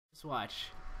Let's watch.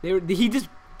 He just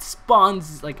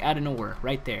spawns like out of nowhere,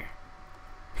 right there.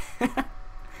 Look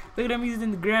at him, he's in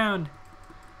the ground.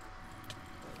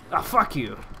 Oh, fuck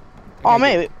you. Oh,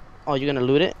 man. Oh, you're gonna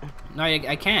loot it? No,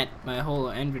 I can't. My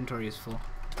whole inventory is full.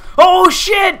 Oh,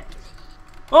 shit!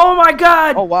 Oh, my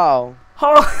God! Oh, wow.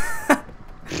 Oh,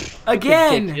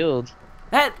 again! Get killed.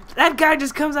 That guy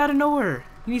just comes out of nowhere.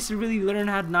 He needs to really learn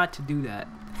how not to do that.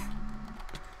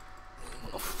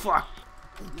 Oh, fuck.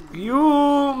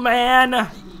 You, man.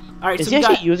 Alright, Is so he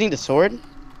actually using the sword?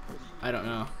 I don't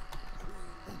know.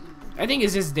 I think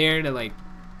it's just there to, like...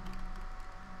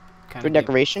 For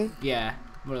decoration? Yeah,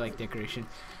 more like decoration.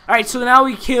 Alright, so now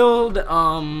we killed,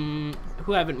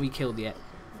 who haven't we killed yet?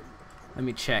 Let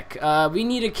me check. We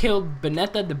need to kill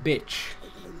Bonetta the bitch.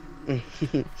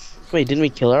 Wait, didn't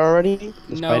we kill her already?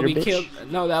 The No, spider we bitch? killed...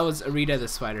 No, that was Arita the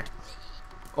spider.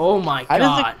 Oh my I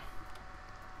don't god.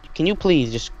 Can you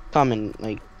please just come and,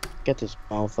 like, get this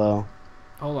mofo?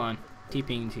 Hold on.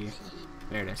 TPing to you.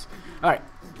 There it is. Alright.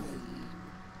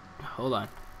 Hold on.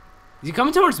 Is he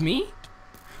coming towards me?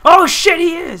 Oh shit,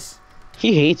 he is!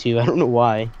 He hates you. I don't know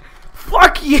why.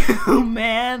 Fuck you,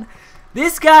 man!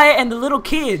 This guy and the little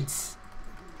kids.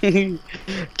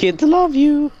 Kids love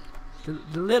you.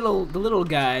 The little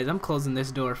guys. I'm closing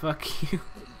this door. Fuck you.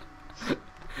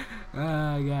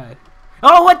 Oh god.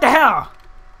 Oh, what the hell?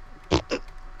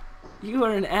 You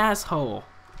are an asshole.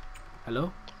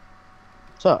 Hello?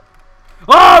 What's up?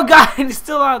 Oh god, he's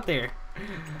still out there.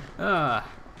 Alright,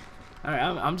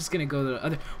 I'm just gonna go to the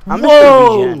other.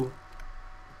 Whoa!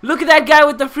 Look at that guy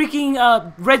with the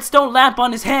freaking redstone lamp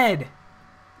on his head.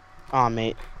 Aw,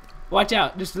 mate. Watch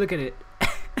out, just look at it.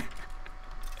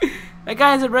 That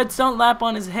guy has a redstone lamp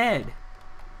on his head.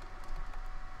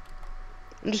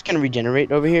 I'm just gonna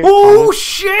regenerate over here. Oh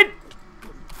shit!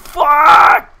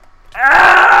 Fuck!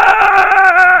 Ah!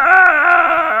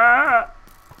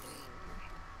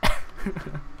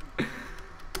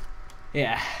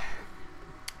 Yeah.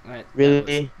 Right,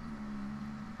 Really?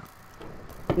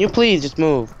 Can you please just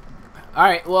move?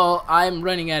 Alright, well, I'm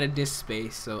running out of disk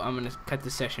space, so I'm gonna cut the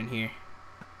session here.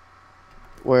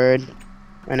 Word.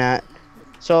 Why not?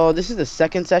 So this is the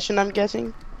second session, I'm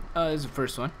guessing? This is the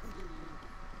first one.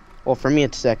 Well, for me,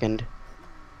 it's second.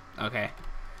 Okay.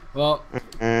 Well,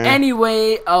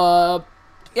 anyway,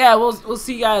 yeah, we'll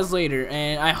see you guys later,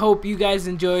 and I hope you guys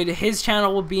enjoyed. His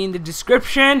channel will be in the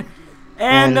description,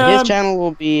 and his channel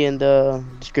will be in the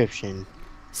description.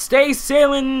 Stay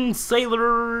sailing,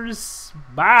 sailors.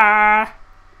 Bye.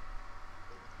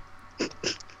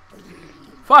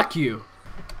 Fuck you.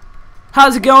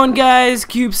 How's it going, guys?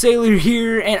 Cube Sailor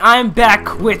here, and I'm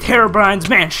back with Herobrine's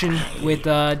Mansion with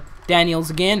Daniels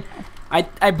again.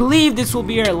 I believe this will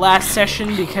be our last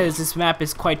session because this map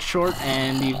is quite short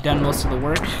and we've done most of the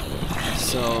work.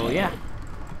 So yeah.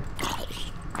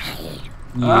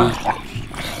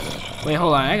 Wait,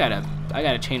 hold on. I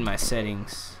gotta change my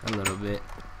settings a little bit.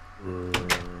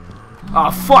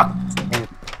 Oh fuck!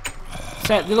 It's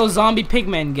that little zombie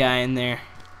pigman guy in there.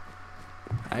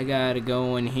 I gotta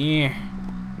go in here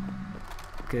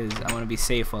because I want to be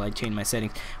safe while I change my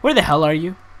settings. Where the hell are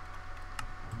you?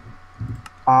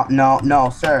 No,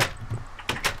 sir.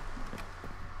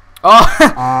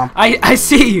 Oh, I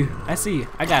see you. I see you.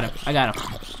 I got him.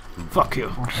 Fuck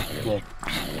you. Okay.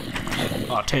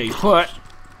 I'll tell you what,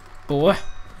 boy.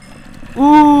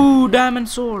 Ooh, diamond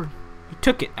sword. You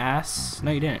took it, ass.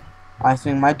 No, you didn't. I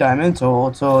sing my diamond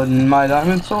sword, my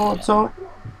diamond sword.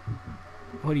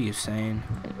 What are you saying?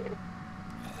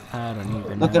 I don't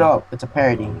even Look know. it up. It's a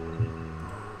parody.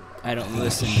 I don't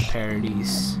listen to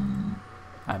parodies.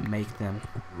 I make them.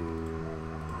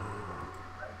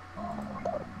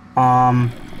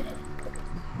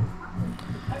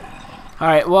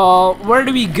 Alright, well, where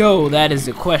do we go? That is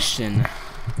the question.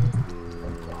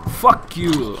 Fuck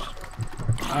you.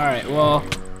 Alright, well,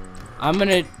 I'm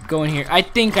gonna go in here. I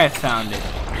think I found it.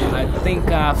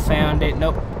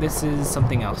 Nope, this is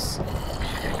something else.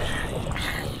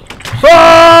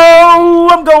 Oh,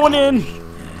 I'm going in.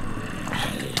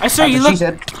 I swear you look.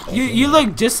 You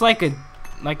look just like a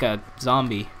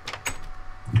zombie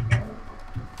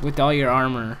with all your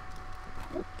armor.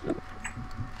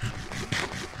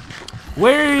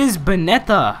 Where is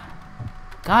Bonetta?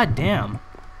 God damn.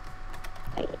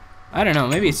 I don't know.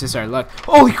 Maybe it's just our luck.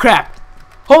 Holy crap!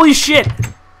 Holy shit!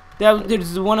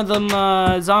 There's one of them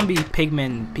zombie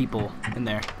pigmen people in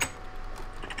there.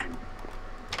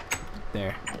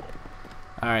 There.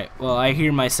 All right. Well, I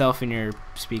hear myself in your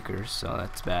speakers, so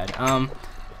that's bad.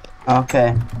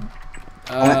 Okay.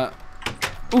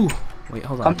 Ooh. Wait,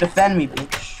 hold on. Come defend me,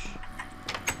 bitch.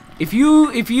 If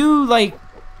you like,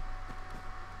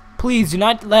 please do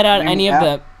not let out any of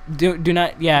the Do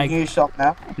not. Yeah. You hear yourself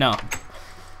now? No.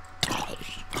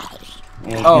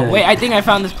 Yeah, Oh good. wait, I think I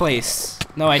found this place.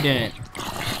 No, I didn't.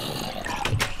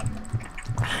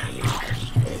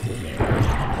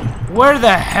 Where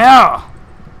the hell?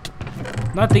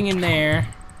 Nothing in there.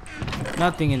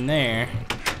 Nothing in there.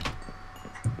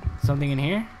 Something in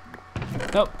here?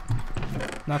 Nope.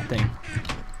 Nothing.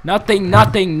 Nothing.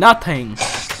 Nothing. Nothing.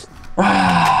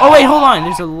 Oh wait, hold on.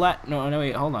 There's a no,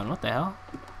 wait, hold on. What the hell?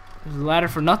 There's a ladder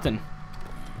for nothing.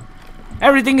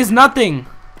 Everything is nothing.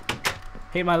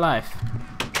 Hate my life.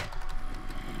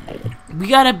 We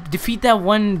gotta defeat that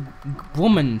one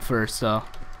woman first, though.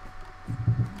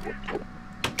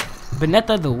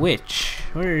 Benetta the witch.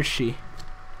 Where is she?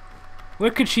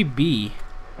 Where could she be?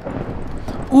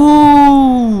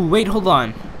 Ooh! Wait, hold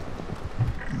on.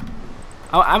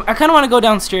 I kind of want to go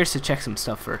downstairs to check some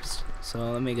stuff first.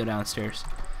 So let me go downstairs.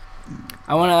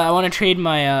 I wanna trade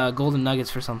my golden nuggets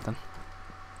for something.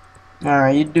 All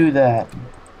right, you do that.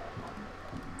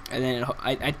 And then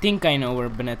I think I know where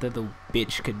Benetta the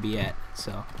bitch could be at.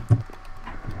 So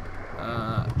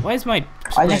why is my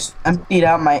I just emptied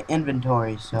out my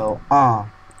inventory, so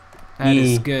that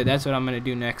is good. That's what I'm gonna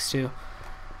do next too.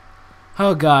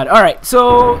 Oh god. All right.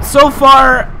 So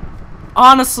far,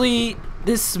 honestly,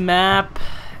 this map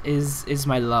is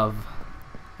my love.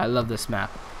 I love this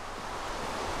map.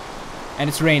 And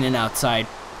it's raining outside.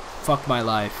 Fuck my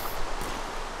life.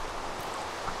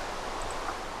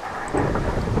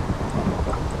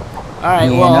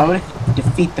 Alright, yeah, well. now we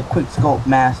defeat the quickscope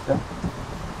master.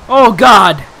 Oh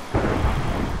god!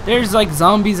 There's like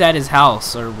zombies at his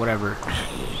house or whatever.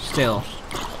 Still.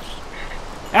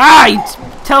 Ah! He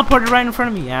teleported right in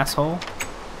front of me, asshole.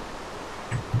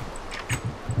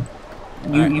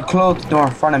 You closed the door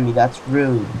in front of me, that's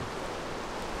rude.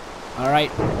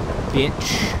 Alright,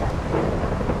 bitch.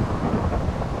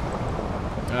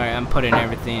 Alright, I'm putting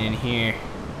everything in here.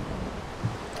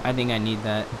 I think I need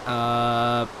that.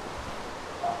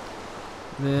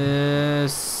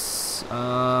 This.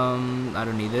 I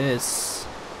don't need this.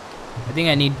 I think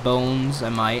I need bones. I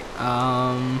might.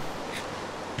 I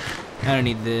don't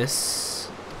need this.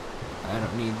 I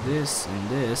don't need this and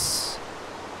this.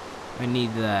 I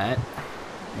need that.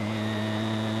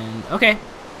 And okay.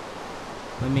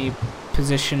 Let me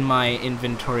position my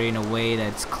inventory in a way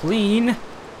that's clean.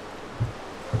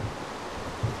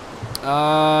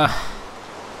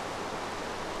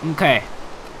 Okay.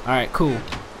 Alright, cool.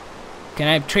 Can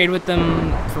I trade with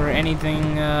them for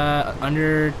anything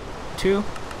under 2?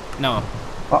 No.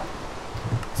 Oh.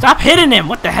 Stop hitting him!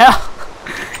 What the hell?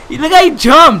 Look how he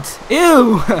jumped!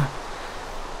 Ew!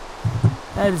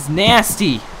 That is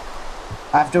nasty.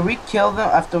 After we killed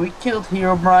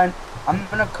Herobrine, I'm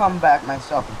gonna come back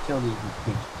myself and kill these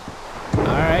bitches.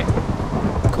 Alright.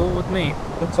 Cool with me.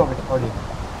 It's so retarded.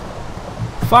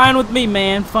 Fine with me,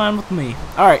 man. Fine with me.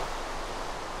 Alright.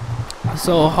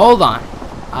 So, hold on.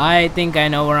 I think I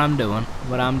know what I'm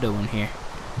doing here.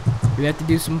 We have to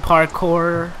do some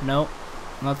parkour. Nope.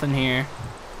 Nothing here.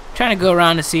 Trying to go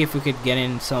around to see if we could get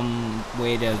in some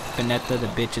way to Benetta the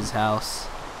bitch's house.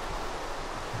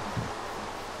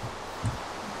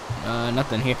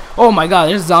 Nothing here. Oh my god,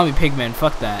 there's zombie pigmen.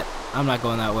 Fuck that. I'm not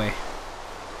going that way.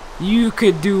 You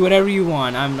could do whatever you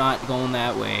want. I'm not going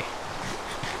that way.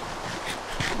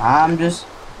 I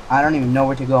don't even know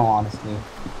where to go, honestly.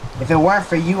 If it weren't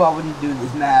for you, I wouldn't do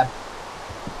this map.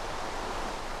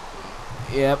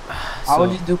 Yep. I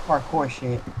would just do parkour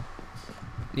shit.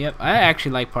 Yep, I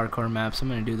actually like parkour maps. I'm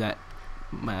gonna do that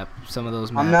map. Some of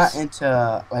those maps. I'm not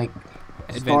into like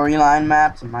storyline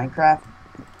maps in Minecraft.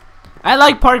 I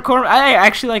like parkour. I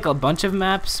actually like a bunch of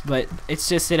maps, but it's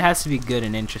just it has to be good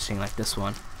and interesting, like this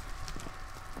one.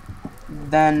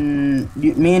 Then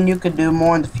me and you could do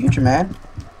more in the future, man.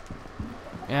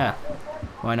 Yeah,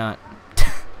 why not?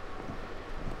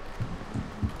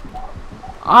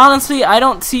 Honestly, I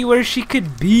don't see where she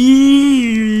could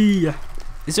be.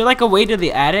 Is there like a way to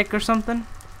the attic or something?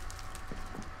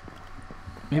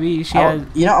 Maybe she has.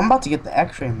 You know, I'm about to get the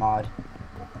X-ray mod.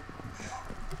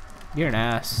 You're an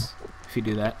ass if you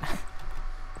do that.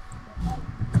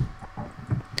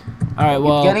 Alright,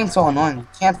 well. It's getting so annoying. You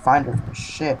can't find her for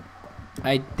shit.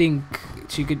 I think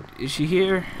she could. Is she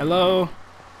here? Hello?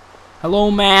 Hello,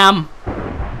 ma'am.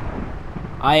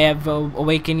 I have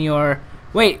awakened your.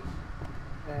 Wait.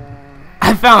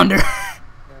 I found her.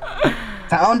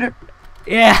 Found her?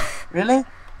 Yeah. Really?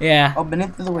 Yeah. Oh,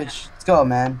 Benetta the witch. Let's go,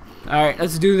 man. Alright,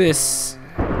 let's do this.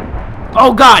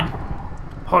 Oh, God.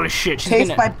 Holy shit. She's Taste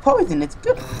gonna... my poison. It's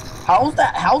good. How's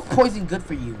that? How's poison good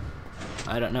for you?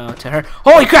 I don't know. To her.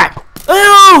 Holy crap.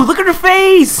 Ew! Look at her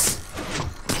face.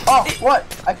 Oh, what?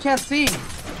 I can't see.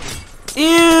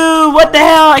 Ew, what the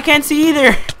hell? I can't see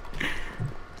either.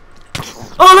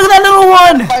 Oh, look at that little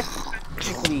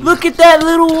one! Look at that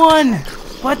little one!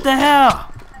 What the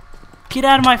hell? Get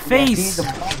out of my face!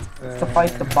 To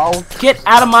fight the boss. Get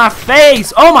out of my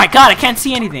face! Oh my god, I can't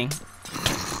see anything.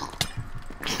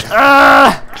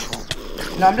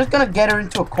 No, I'm just gonna get her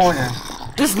into a corner.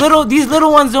 These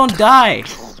little ones don't die.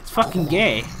 It's fucking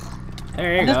gay.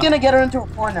 There you I'm go. just gonna get her into a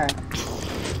corner.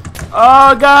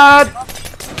 Oh god!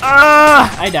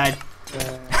 I died.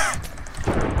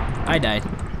 I died.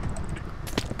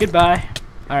 Goodbye.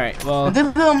 Alright, well. This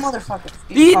little motherfucker.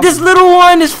 This little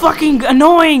one is fucking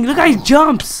annoying. Look how he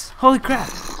jumps. Holy crap.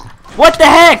 What the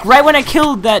heck? Right when I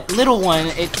killed that little one,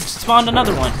 it spawned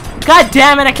another one. God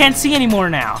damn it, I can't see anymore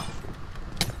now.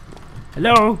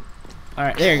 Hello?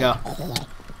 Alright, there you go.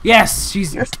 Yes,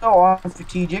 she's... You're so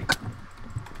unstrategic.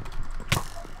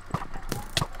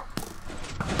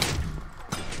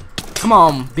 Come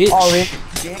on, bitch. Oh,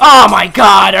 Oh my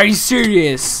god, are you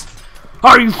serious?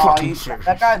 Are you fucking serious?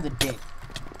 That guy's a dick.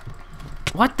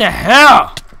 What the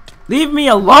hell? Leave me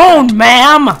alone,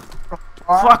 ma'am!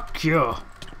 Fuck you.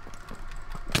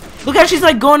 Look how she's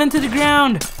like going into the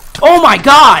ground. Oh my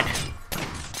god!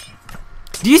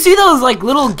 Do you see those like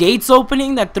little gates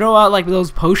opening that throw out like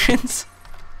those potions?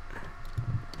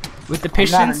 With the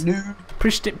pistons?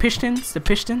 Pistons? The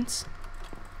pistons?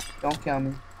 Don't kill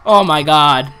me. Oh my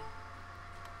god.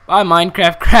 My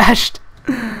Minecraft crashed.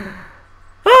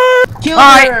 Kill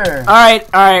her!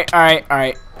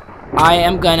 Alright. I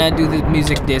am gonna do the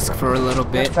music disc for a little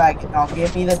bit. Now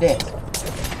give me the disc.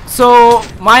 So,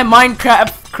 my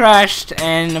Minecraft crashed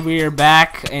and we're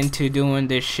back into doing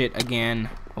this shit again.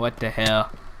 What the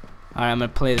hell? Alright, I'm gonna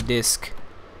play the disc.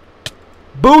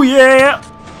 Booyah!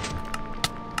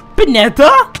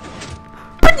 Panetta?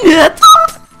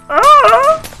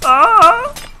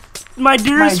 My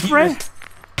dearest friend.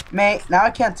 Mate, now I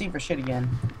can't see for shit again.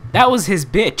 That was his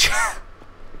bitch.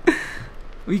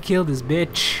 We killed his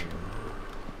bitch.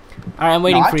 Alright, I'm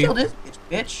waiting for you. I killed this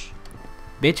bitch.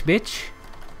 Bitch.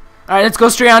 Alright, let's go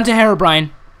straight on to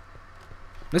Herobrine.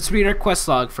 Let's read our quest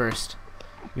log first.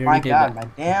 My god, my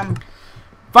damn.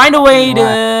 Find a way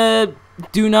to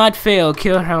do not fail.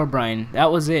 Kill Herobrine.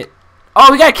 That was it. Oh,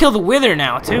 we gotta kill the Wither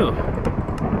now, too.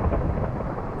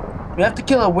 We have to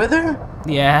kill a Wither?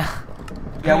 Yeah.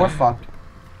 Yeah, we're fucked.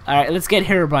 Alright, let's get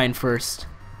Herobrine first.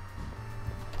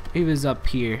 He was up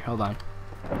here. Hold on.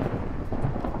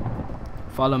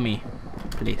 Follow me,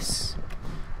 please.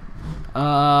 Come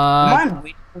on,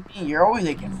 wait for me. You're always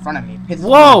like in front of me.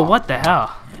 Whoa, what the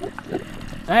hell?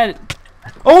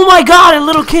 Oh my god, a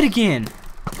little kid again.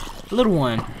 A little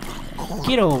one.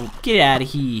 Get out of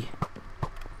here.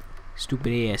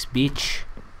 Stupid ass bitch.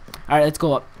 Alright, let's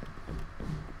go up.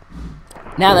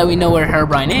 Now that we know where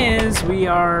Herobrine is, we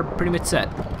are pretty much set.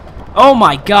 Oh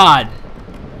my god.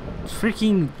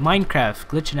 Freaking Minecraft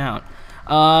glitching out.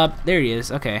 There he is.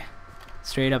 Okay.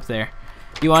 Straight up there.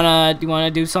 Do you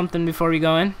wanna do something before we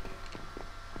go in?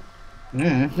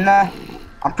 Nah.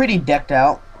 I'm pretty decked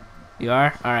out. You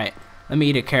are? Alright. Let me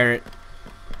eat a carrot.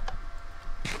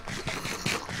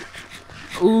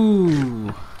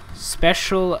 Ooh.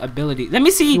 Special ability. Let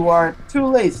me see. You are too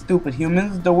late, stupid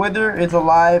humans. The Wither is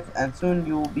alive, and soon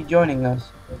you will be joining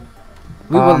us.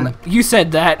 We will. You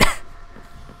said that.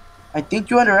 I think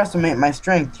you underestimate my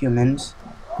strength, humans.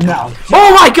 No.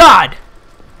 Oh my god!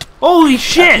 Holy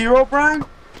shit! Herobrine?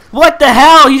 What the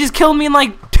hell? He just killed me in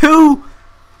like 2.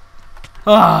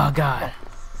 Oh god.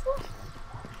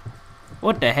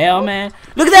 What the hell, man?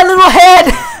 Look at that little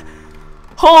head!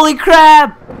 Holy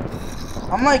crap!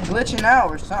 I'm like glitching out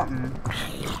or something.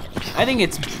 I think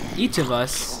it's each of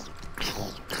us.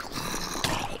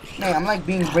 Man, I'm like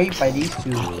being raped by these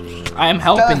two. I am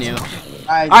helping you.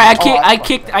 Alright,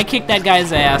 I kicked that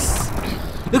guy's ass.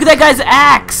 Look at that guy's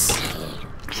axe.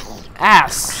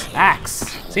 Axe.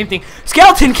 Same thing.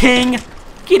 Skeleton King!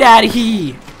 Get out of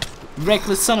here.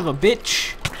 Reckless son of a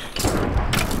bitch.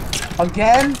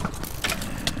 Again?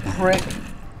 Prick.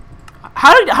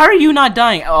 How are you not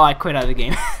dying? Oh, I quit out of the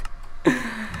game.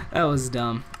 That was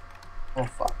dumb. Oh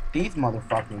fuck. These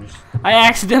motherfuckers. I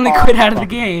accidentally quit out of the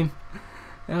game.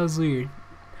 That was weird.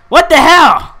 What the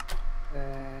hell?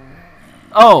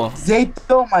 Oh.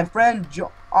 Zato, my friend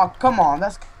oh, come on.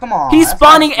 Come on. He's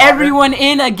spawning everyone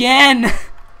in again.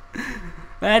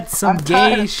 That's some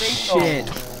gay shit.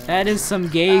 That is some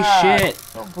gay shit.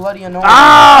 So bloody annoying.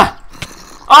 Ah!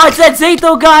 Oh, it's that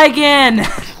Zato guy again.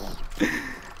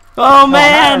 Oh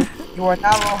man. You are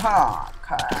now Rohan.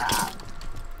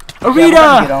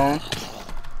 Arita! Yeah,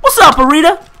 what's up,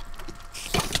 Arita?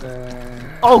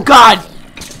 Oh god!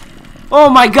 Oh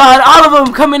my god, all of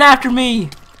them coming after me!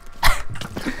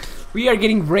 We are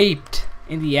getting raped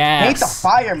in the ass. Hate the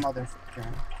fire, motherfucker.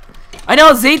 I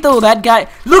know, Zato, that guy.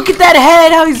 Look at that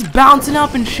head, how he's bouncing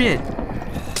up and shit.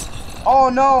 Oh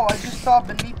no, I just saw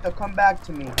Benito come back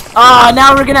to me. Ah,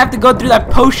 now we're gonna have to go through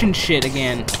that potion shit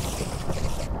again.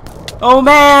 Oh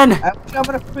man. I'm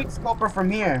gonna quick scope her from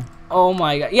here. Oh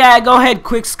my god. Yeah, go ahead,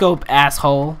 quick scope,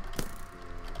 asshole.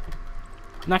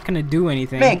 Not gonna do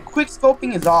anything. Man, quick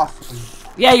scoping is awesome.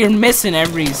 Yeah, you're missing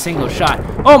every single shot.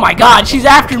 Oh my god, she's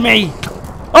after me.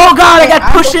 Oh god, I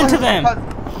got pushed into them.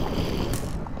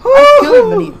 I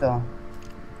killed Benito.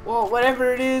 Well,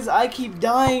 whatever it is, I keep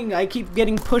dying. I keep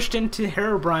getting pushed into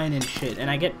Herobrine and shit, and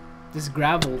I get this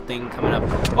gravel thing coming up.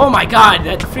 Oh my god,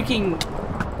 that freaking...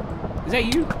 Is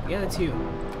that you? Yeah, that's you.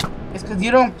 It's because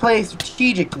you don't play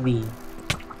strategically.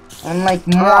 Unlike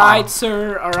more. Alright,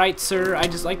 sir. Alright, sir. I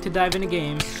just like to dive in a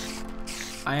game.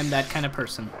 I am that kind of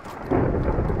person.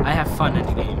 I have fun in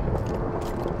a game.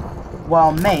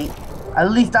 Well, mate,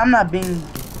 at least I'm not being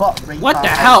butt raped. What the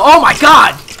hell? Oh my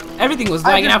god! Everything was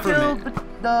lagging out for a minute.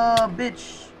 The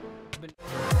bitch